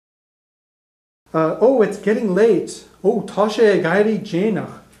Oh, it's getting late. Oh, tashe gairi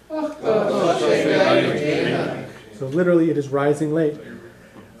jenach. So literally, it is rising late.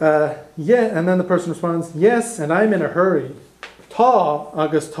 Yeah, and then the person responds, yes, and I'm in a hurry. Ta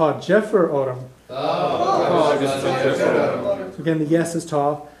agus ta jeffer oram. So again, the yes is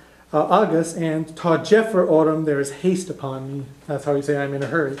ta. Agus and ta jeffer oram, there is haste upon me. That's how you say I'm in a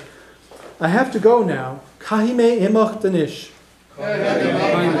hurry. I have to go now. Kahime imach danish.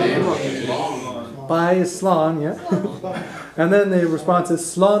 By is slan, yeah. And then the response is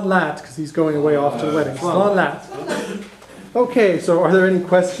slan lat, because he's going away off to the wedding. Slan lat. Okay, so are there any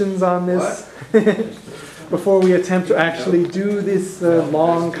questions on this before we attempt to actually do this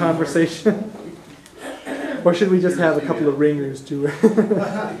long conversation? Or should we just have a couple of ringers to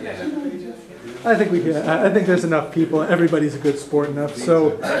I think we can. I think there's enough people. Everybody's a good sport enough.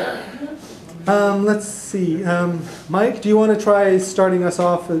 So let's see. Mike, do you want to try starting us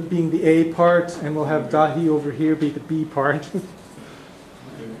off as being the A part, and we'll have Dahi over here be the B part.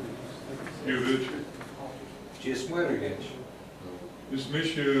 Dus mis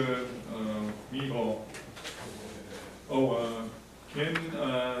je Michal. Oh, ken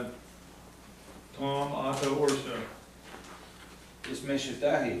Tom Ata Orsa. Dus mis je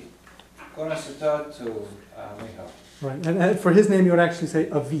Dahi. Kon se ta to Michal. Right, and for his name you would actually say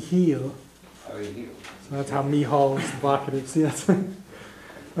Avihil. Avihil. So that's how Michal is vocative. See, that's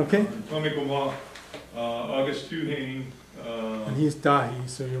okay. Tommy Goma, August Tuhane. And he's Dahi,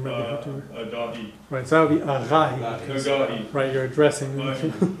 so you remember how to. Dahi. Right, so that would be Agahi. Agahi. Right, you're addressing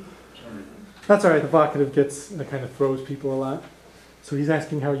them. That's all right. The vocative gets kind of throws people a lot. So he's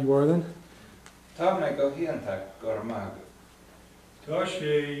asking how you are then. Tommy go hiantak gormag.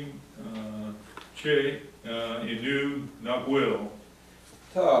 Tashe che inu nagwil.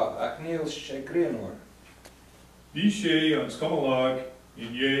 Ta aknil shegrinor. Dishe on Skamalag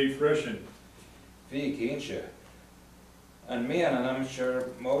in ye freshen. Vi kinche. And me and I'm sure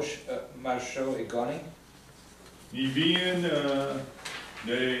Mosh Marsho Igoni. Ni bien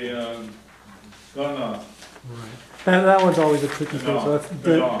de Ghana. Right. And that one's always a tricky thing. So that's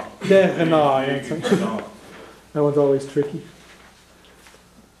the that one's always tricky.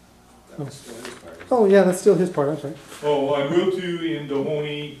 Oh yeah, that's still his part. I'm sorry. Oh, I will to in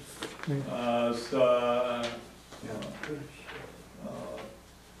Dohoni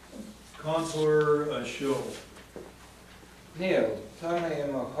consular show. Neil, Tommy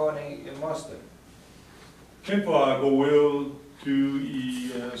and Mahoney in Boston. Kenpa go will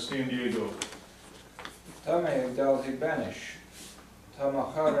to San Diego. Tommy Dalty Banish.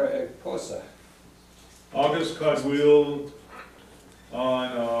 Tamahara Eg Posa. August cod will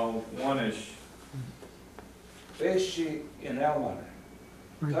on Wanish. Beshi in Elmar.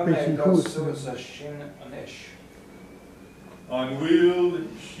 Right, Tommy Beshi goes who's- Susa Shin Anish. On wheel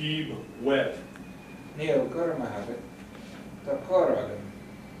sheep wet. Neil Gurmahabit. Takoragan.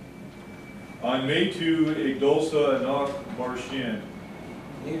 On May 2 Igdolsa Anak Marshin.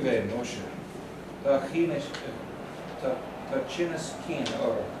 Nive Moshe. Tachinish. Tachinis Keen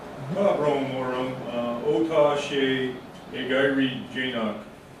or. Kabrom Oram Ota She Egairi Janak.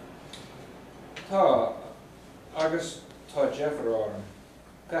 Ta August Ta Jefferorum.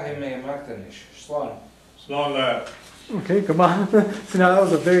 Kahime Magdanish. Slan. Slon lap. Okay, come on. So now that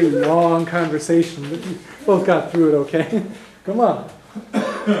was a very long conversation, but you both got through it okay. Come on.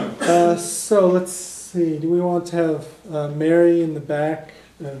 So let's see. Do we want to have Mary in the back?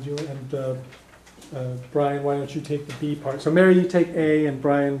 Brian, why don't you take the B part? So Mary, you take A, and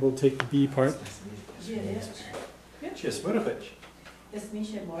Brian will take the B part. Yes, Moravich. Is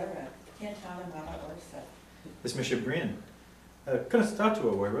Misha Moira, can't tell him how it works. This Misha Brian. Can I start to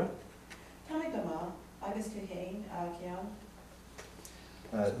a Wera? Tell me, Gama, August Tuhane, Kian,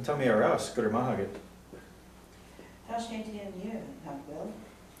 Tell me our house, good or Mahagat. Tashkent and you, not will.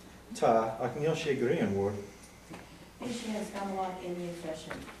 Ta, Aknil She Gurian ward. Misha has come along in the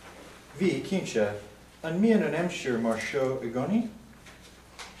fashion. V, Kinsha, and me and an Emshire Marsho Igoni.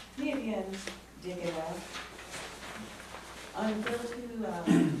 Me again, dig it out. On Bill to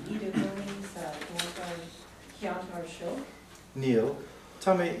Edo Goni's Kiantar show. Neil,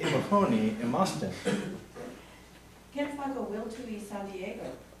 Tame Imahoni Imastin. Can't find a will to San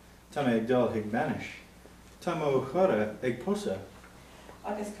Diego. Tame Egdal Higbanish. Tamo Chara Egposa.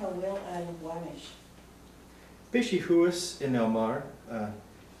 August Will and Wamish. Bishi Huas in Elmar.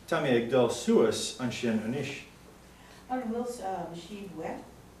 Tame Egdal Suas Anshin Anish. On Will's sheed wet.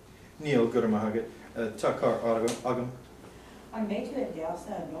 Neil Guramahagat. Takar Agam. On May to a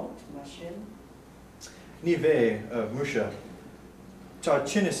Delsa note machine. Nive Musha. Ta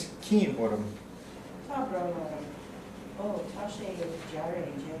Chinis Keen Autumn. Tabro. Oh, Tashe Jare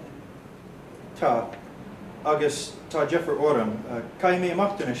Jen. tá agus tá Jefffer orm cai mé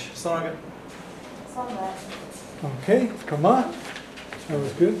amachtanis slán Slán leat. Okay, come on. That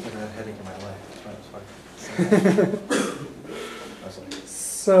was good. I got a headache in my leg.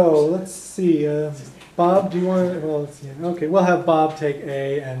 So let's see. Bob, do you want to? Well, let's see. Okay, we'll have Bob take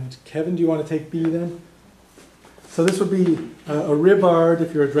A, and Kevin, do you want to take B then? So this would be a ribard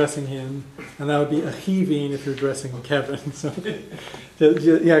if you're addressing him, and that would be a heaving if you're addressing Kevin. So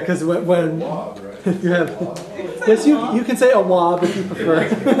yeah, because when Wob, right? if you have yes, you can say a wob if you prefer.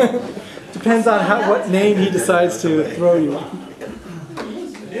 Depends on what name he decides to throw you.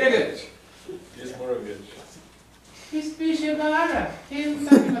 Jegic. Jest Moravich.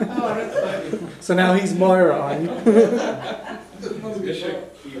 So now he's Moira on you.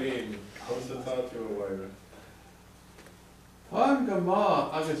 Bishop Kivin. Constantatu Owaira. Táim go má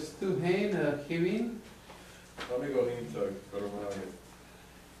agus tú hain a chihín, Tommy go hintag, Goromagit.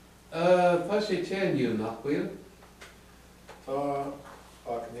 tá sé téniu nach bhfuil. Tá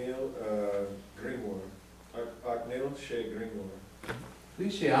Acneil Greenmore. Acneil Shea Greenmore. Bhí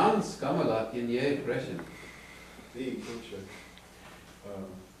sé an scamalach in dhé freisin. Bhí Kinche.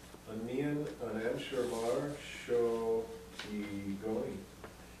 An Mian an Amshire Mar show I going.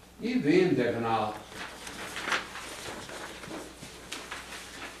 Ní bhíon de gná.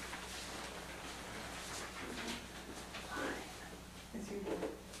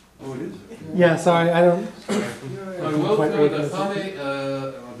 Oh, it is? Yeah, sorry, I don't. An bhfuil tú the funny,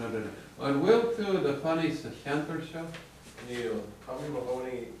 an bhfuil tú the funny sa cheantar seo? Neil, Tommy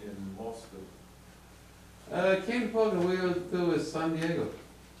Mahoney in Moscow. Cén fág an bhfuil tú is San Diego?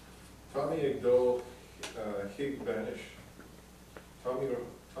 Tommy Igdol Hig Banish. Tommy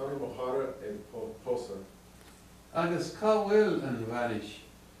Mohara in Posa. Agus cá bhfuil an bhanis?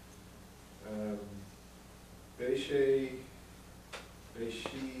 Beishe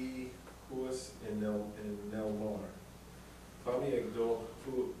Huas in Nelmar. Tommy Igdol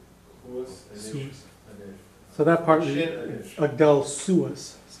Huas Anish. So that part Shin is Anish. Agdal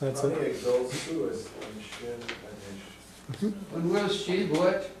Suas. So that's Tommy it. Igdol Suis and Shin Anish. An bhfuil sí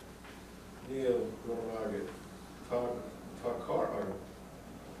buit? Neil Goromagit. Ta Car Arm.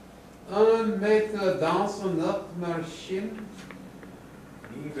 An méid tú a dansan nach mar sin?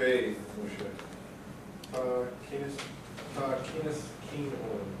 Nive Moshe. Ta Kinis Keen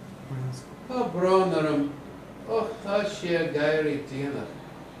Oil. Tá brán arm, och tá sé a gairí tíanach.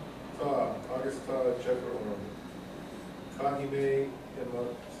 Ta August Ta Jefffer Orm. Kahime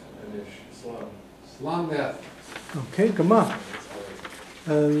Imat Anish. Slam. Slán leat. Okay, come on.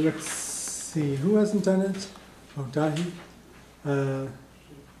 Let's see, who hasn't done it? Oh, Dahi.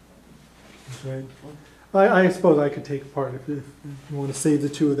 That's right. I suppose I could take part if you want to save the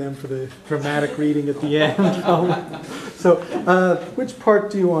two of them for the dramatic reading at the end. So, which part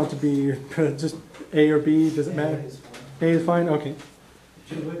do you want to be? Just A or B? Does it matter? A is fine? Okay.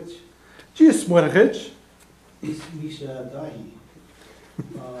 Just what rich? Is Misha Dahi.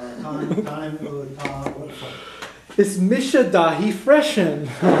 Time It's Misha Dahi freshen.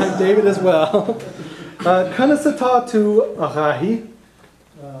 David as well. Kanasata to Ahahi.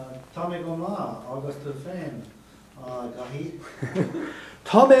 Tommy Goma, August Fan, Gahi.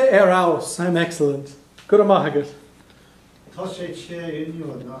 Tome Eraus. I'm excellent. Good amahagat. Toshe Che in you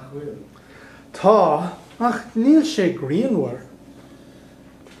nach will. Ta. Ach, Neil she greenware.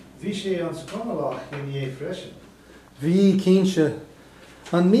 Vishe on Scomalach in ye freshen. Vi Kinsha.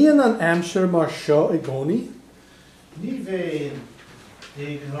 An me and an Amshire mar seo igoni. Nive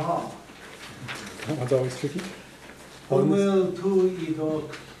de Gra. That one's always tricky. Will to Ido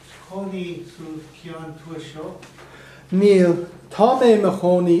Coney to Kian to a show. Neil, Tome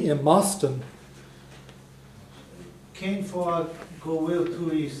Mahoney in Boston. Came for go will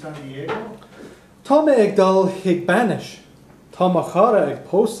to San Diego. Tome Egdal Hig Banish. Tomachara Eg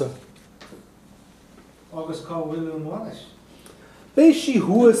Posa. August call William Wallace. Beishi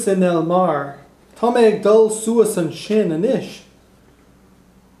Huas in El Mar. Tome Egdal Suas and Shin and Ish.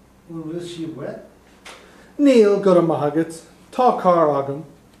 Will she wet? Neil Guramahagat. Ta Car Agam.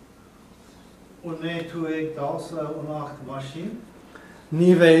 Will they to a Dalsa unacht machine?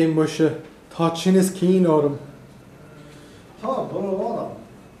 Nive Musha. Ta Chinis Keen Odom. Ta Bolo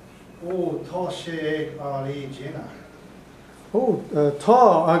Oh, Ta She Ali Jenna. Oh,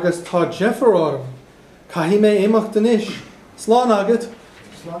 Ta Agus Ta Jeffer Odom. Kahime Emach Danish. Slán Agat.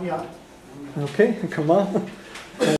 Slanya. Okay, come on.